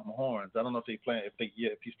themselves something horns. I don't know if he's part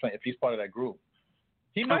of that group.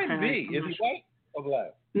 He might be. Is he white or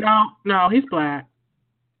black? No, he's black.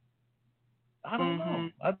 I don't know.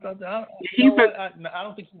 I don't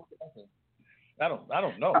think he was. I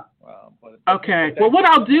don't know. Okay. Well, what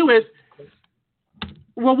I'll do is.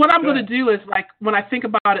 Well, what I'm going to do is, like, when I think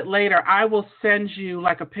about it later, I will send you,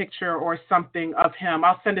 like, a picture or something of him.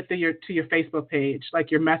 I'll send it to your Facebook page,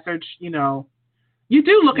 like your message, You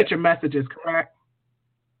do look at your messages, correct?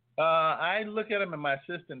 I look at them, and my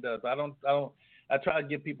assistant does. I try to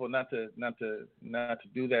get people not to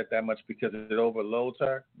do that much because it overloads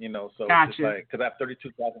her, So gotcha. It's just like, because I have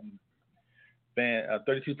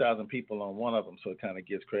 32,000 people on one of them, so it kind of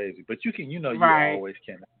gets crazy. But you always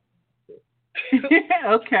can.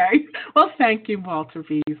 Okay. Well, thank you, Walter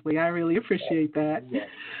Beasley. I really appreciate that. Yeah.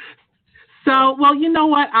 So, well, you know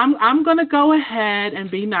what? I'm going to go ahead and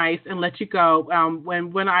be nice and let you go.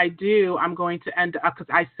 When I do, I'm going to end up,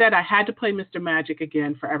 because I said I had to play Mr. Magic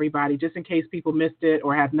again for everybody, just in case people missed it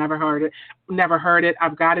or have never heard it.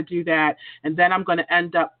 I've got to do that. And then I'm going to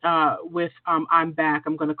end up with I'm Back.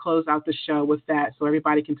 I'm going to close out the show with that so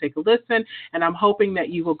everybody can take a listen. And I'm hoping that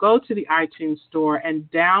you will go to the iTunes store and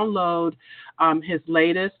download his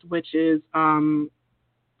latest, which is, now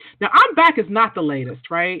I'm Back is not the latest,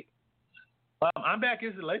 right? I'm Back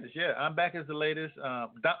is the latest. Yeah, I'm Back is the latest.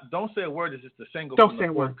 Don't Say a Word is just a single from the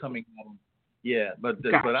forthcoming album. Yeah, but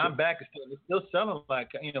I'm Back is still selling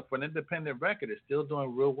like for an independent record. It's still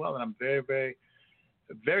doing real well, and I'm very, very,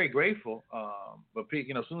 very grateful. But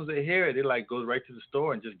as soon as they hear it, it like goes right to the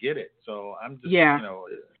store and just get it. So I'm just and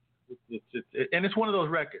it's one of those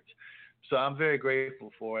records. So I'm very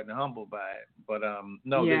grateful for it and humbled by it. But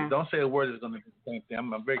Don't Say a Word is going to be the same thing.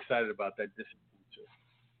 I'm very excited about that.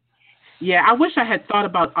 Yeah, I wish I had thought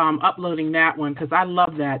about uploading that one because I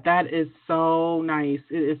love that. That is so nice.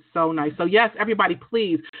 It is so nice. So, yes, everybody,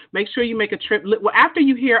 please make sure you make a trip. Well, after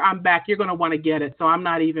you hear I'm Back, you're going to want to get it. So I'm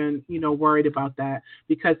not even, worried about that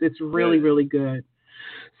because it's really, really good.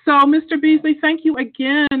 So, Mr. Beasley, thank you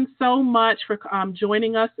again so much for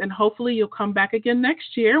joining us, and hopefully you'll come back again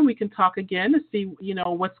next year and we can talk again to see,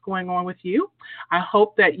 what's going on with you. I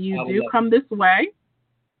hope that you do come this way.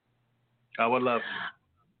 I would love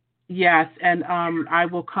to. Yes, and I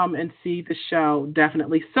will come and see the show,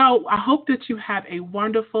 definitely. So I hope that you have a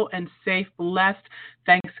wonderful and safe, blessed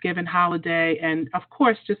Thanksgiving holiday, and, of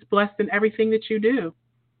course, just blessed in everything that you do.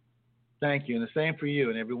 Thank you, and the same for you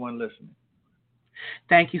and everyone listening.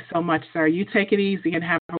 Thank you so much, sir. You take it easy and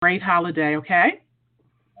have a great holiday, okay?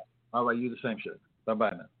 All right, you the same, shit.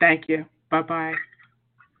 Bye-bye now. Thank you. Bye-bye.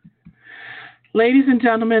 Ladies and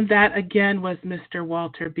gentlemen, that again was Mr.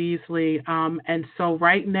 Walter Beasley. And so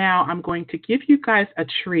right now I'm going to give you guys a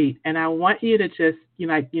treat, and I want you to just,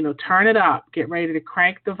 turn it up. Get ready to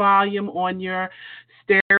crank the volume on your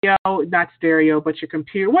not stereo, but your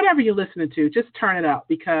computer, whatever you're listening to, just turn it up,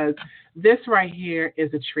 because this right here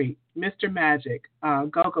is a treat. Mr. Magic,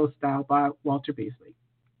 Go-Go Style by Walter Beasley.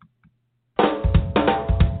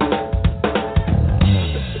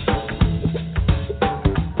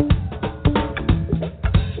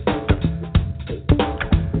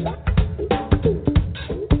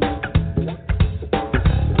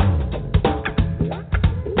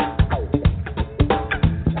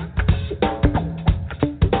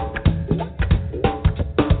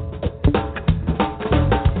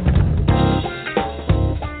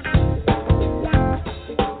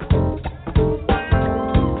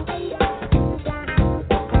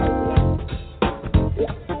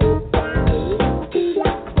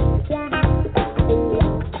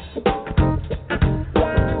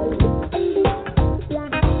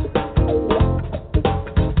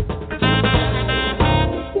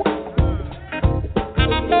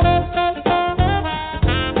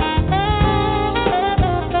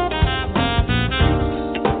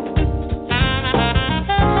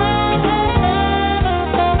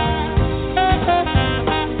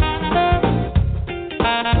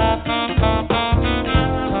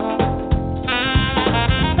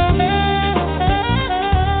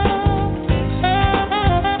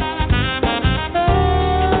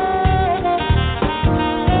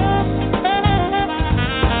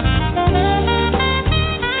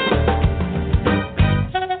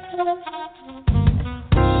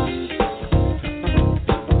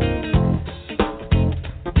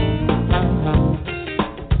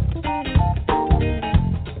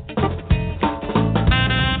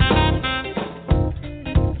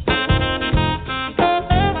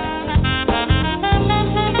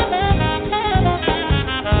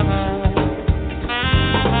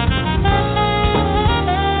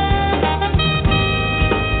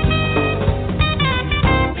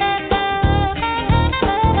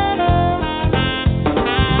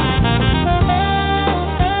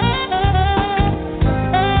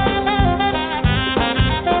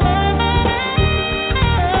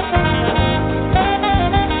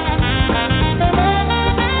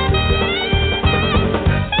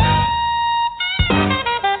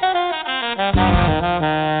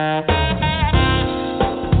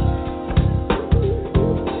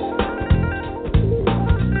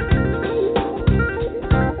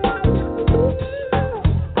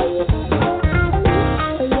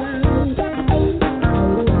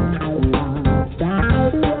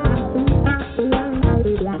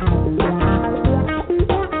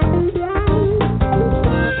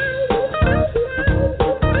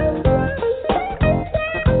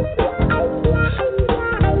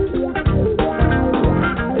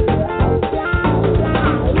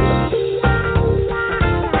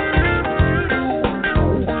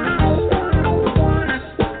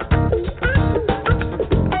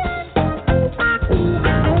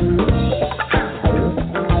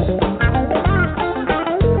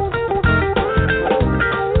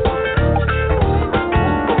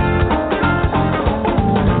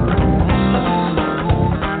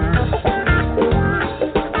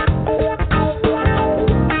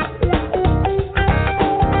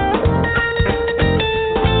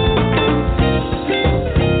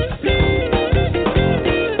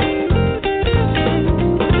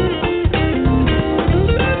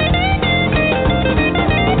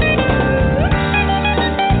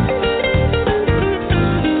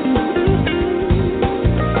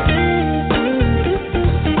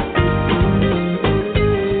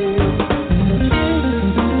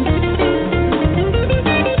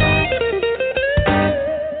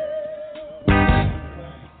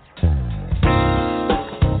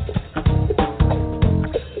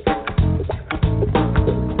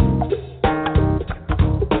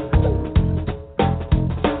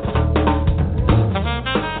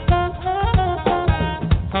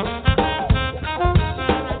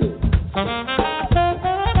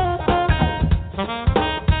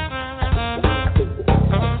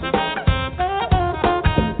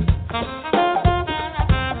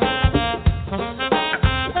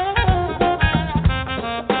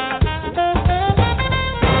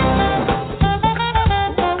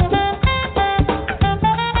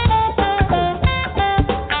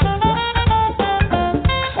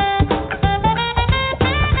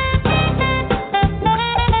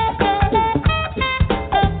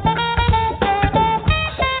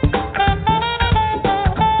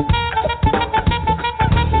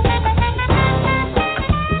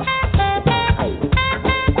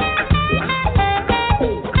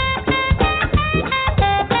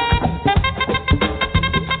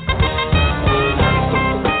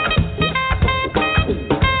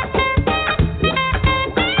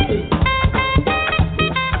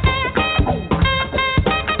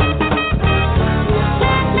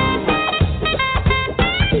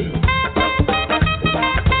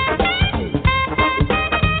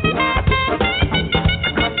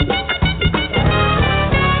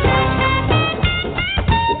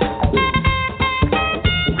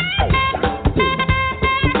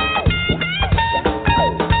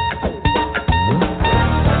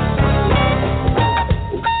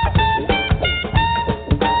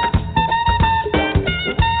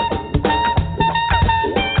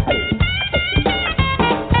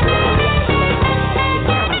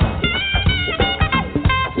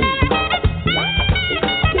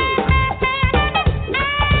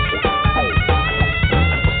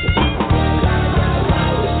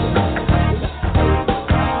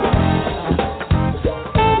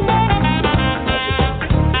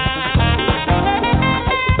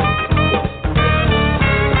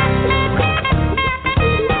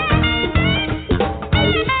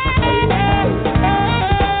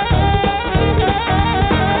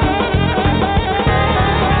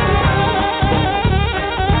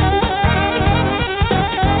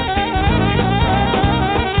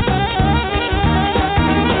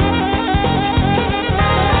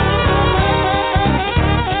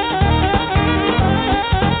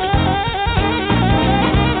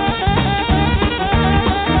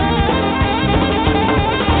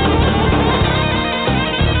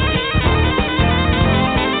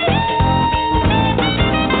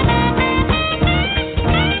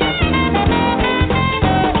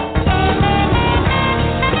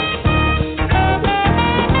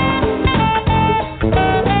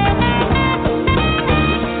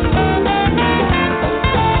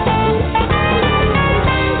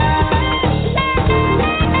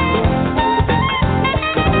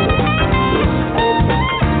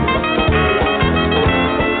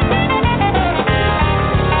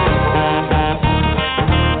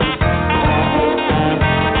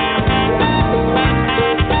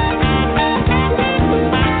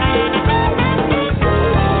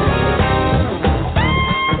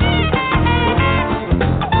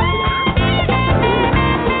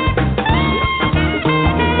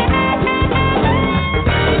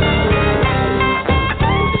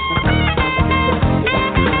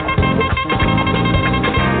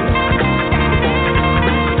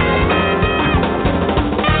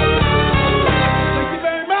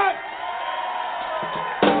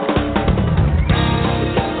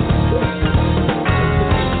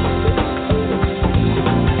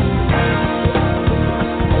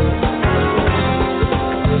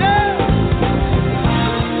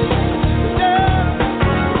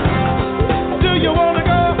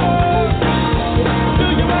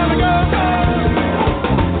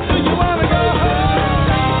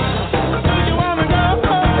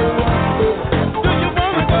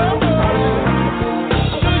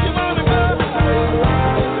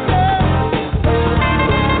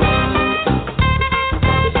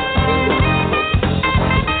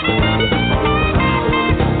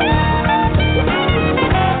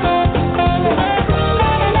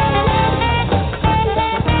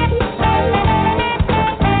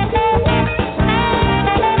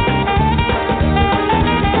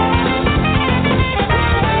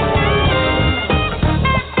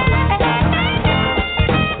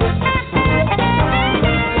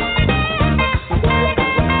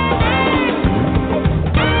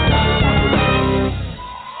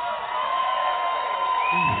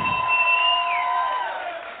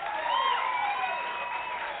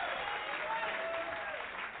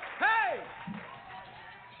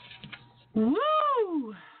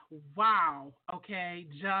 wow, okay?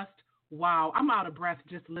 Just wow. I'm out of breath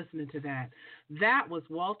just listening to that. That was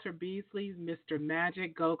Walter Beasley, Mr.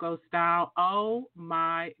 Magic, Go-Go Style. Oh,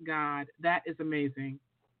 my God. That is amazing.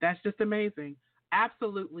 That's just amazing.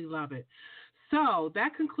 Absolutely love it. So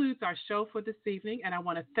that concludes our show for this evening, and I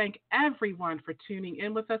want to thank everyone for tuning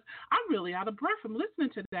in with us. I'm really out of breath from listening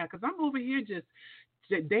to that because I'm over here just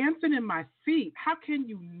dancing in my seat. How can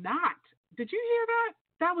you not? Did you hear that?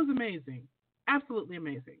 That was amazing. Absolutely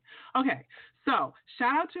amazing. Okay, so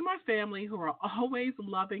shout out to my family who are always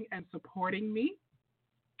loving and supporting me,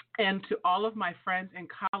 and to all of my friends and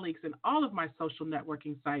colleagues and all of my social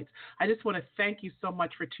networking sites. I just want to thank you so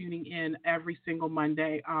much for tuning in every single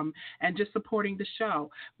Monday and just supporting the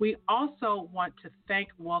show. We also want to thank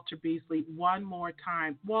Walter Beasley one more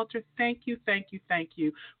time. Walter, thank you, thank you, thank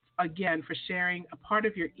you again for sharing a part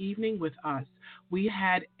of your evening with us. We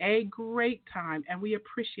had a great time, and we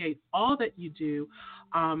appreciate all that you do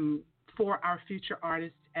for our future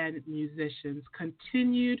artists and musicians.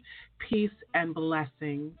 Continued peace and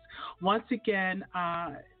blessings. Once again,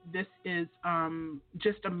 this is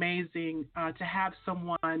just amazing to have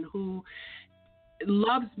someone who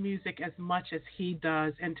loves music as much as he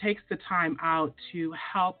does and takes the time out to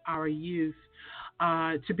help our youth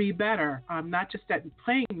to be better, not just at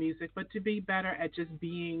playing music, but to be better at just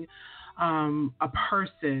being a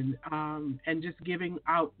person and just giving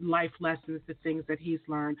out life lessons, the things that he's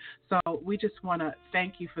learned. So we just want to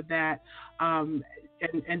thank you for that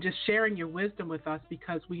and just sharing your wisdom with us,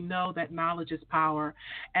 because we know that knowledge is power.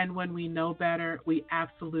 And when we know better, we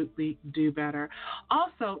absolutely do better.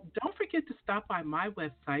 Also, don't forget to stop by my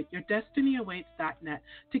website, yourdestinyawaits.net,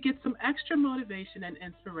 to get some extra motivation and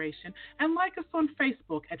inspiration, and like us on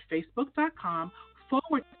Facebook at facebook.com/A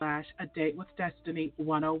Date with Destiny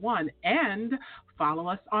 101, and follow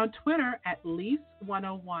us on Twitter at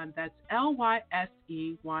Lyse101. That's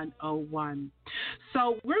LYSE 101.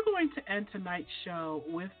 So we're going to end tonight's show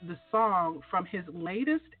with the song from his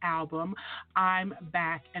latest album, I'm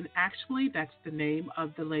Back, and actually that's the name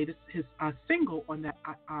of the latest his single on that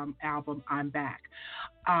album, I'm Back.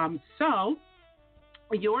 So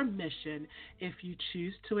your mission, if you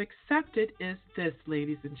choose to accept it, is this,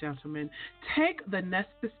 ladies and gentlemen. Take the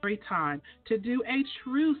necessary time to do a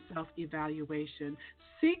true self-evaluation.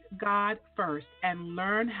 Seek God first and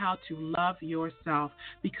learn how to love yourself,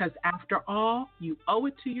 because after all, you owe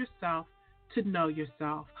it to yourself to know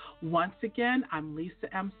yourself. Once again, I'm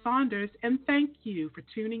Lisa M. Saunders, and thank you for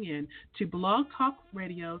tuning in to Blog Talk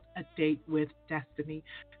Radio's A Date with Destiny.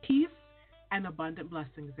 Peace and abundant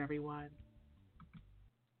blessings, everyone.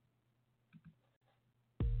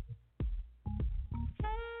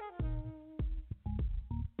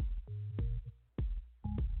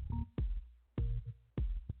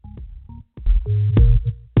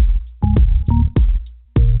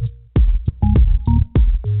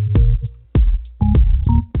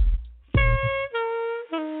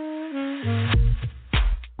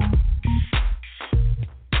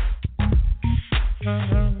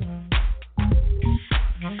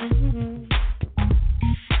 Mm-hmm.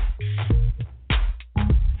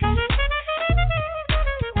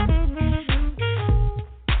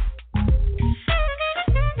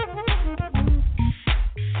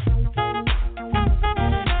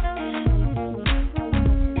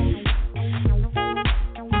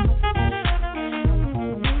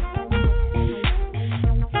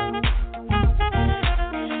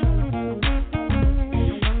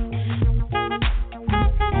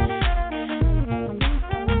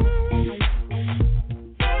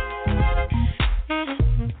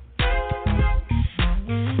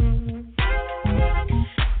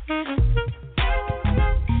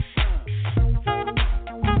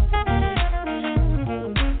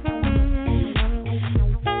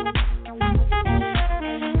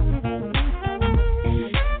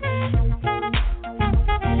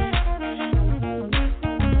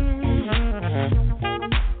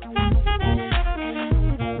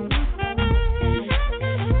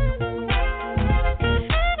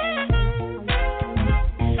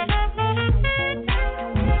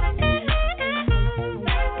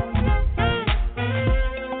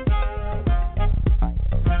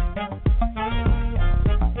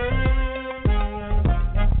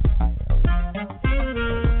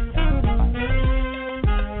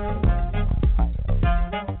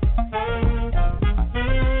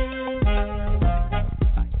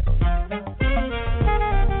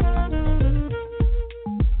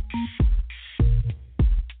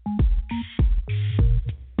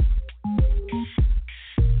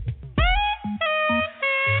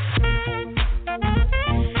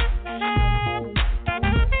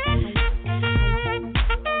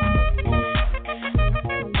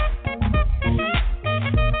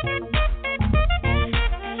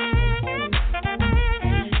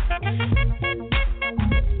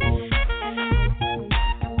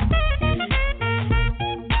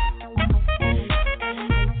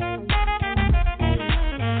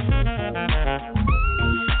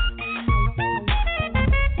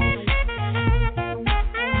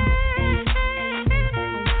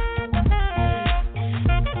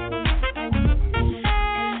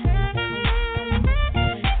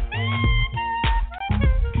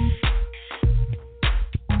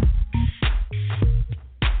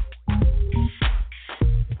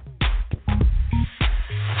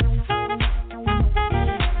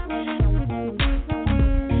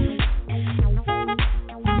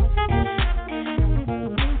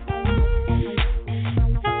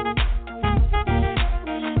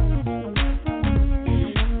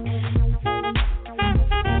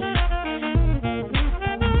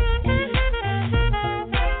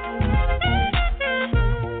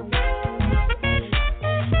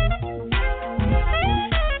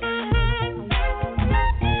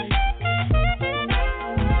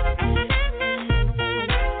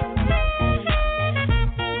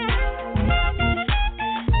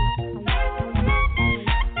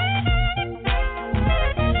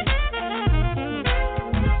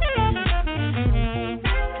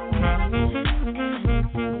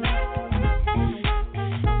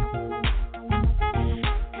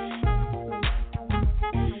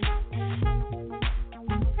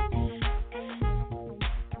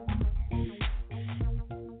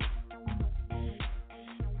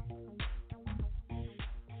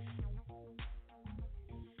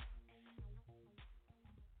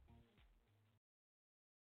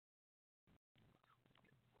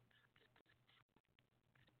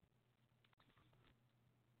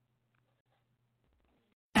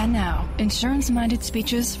 And now, insurance-minded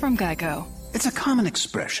speeches from Geico. It's a common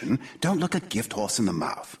expression, don't look a gift horse in the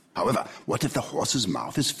mouth. However, what if the horse's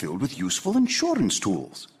mouth is filled with useful insurance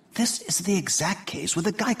tools? This is the exact case with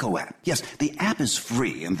the Geico app. Yes, the app is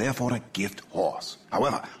free and therefore a gift horse.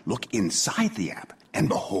 However, look inside the app and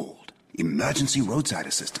behold, emergency roadside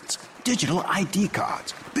assistance, digital ID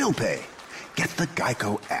cards, bill pay. Get the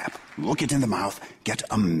Geico app. Look it in the mouth. Get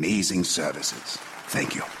amazing services.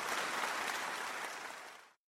 Thank you.